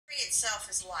Itself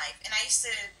is life. And I used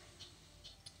to,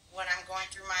 when I'm going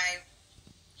through my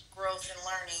growth and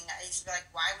learning, I used to be like,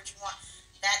 why would you want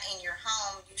that in your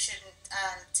home? You shouldn't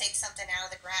take something out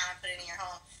of the ground and put it in your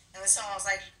home. And then someone was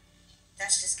like,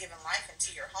 that's just giving life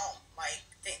into your home. Like,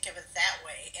 think of it that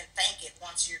way and thank it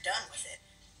once you're done with it.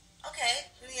 Okay,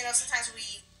 sometimes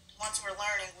once we're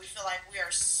learning, we feel like we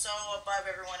are so above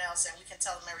everyone else and we can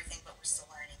tell them everything, but we're still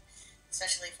learning,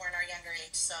 especially if we're in our younger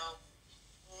age. So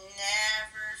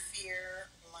never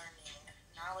fear learning.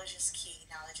 Knowledge is key.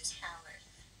 Knowledge is power.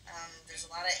 There's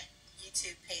a lot of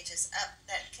YouTube pages up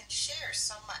that can share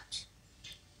so much.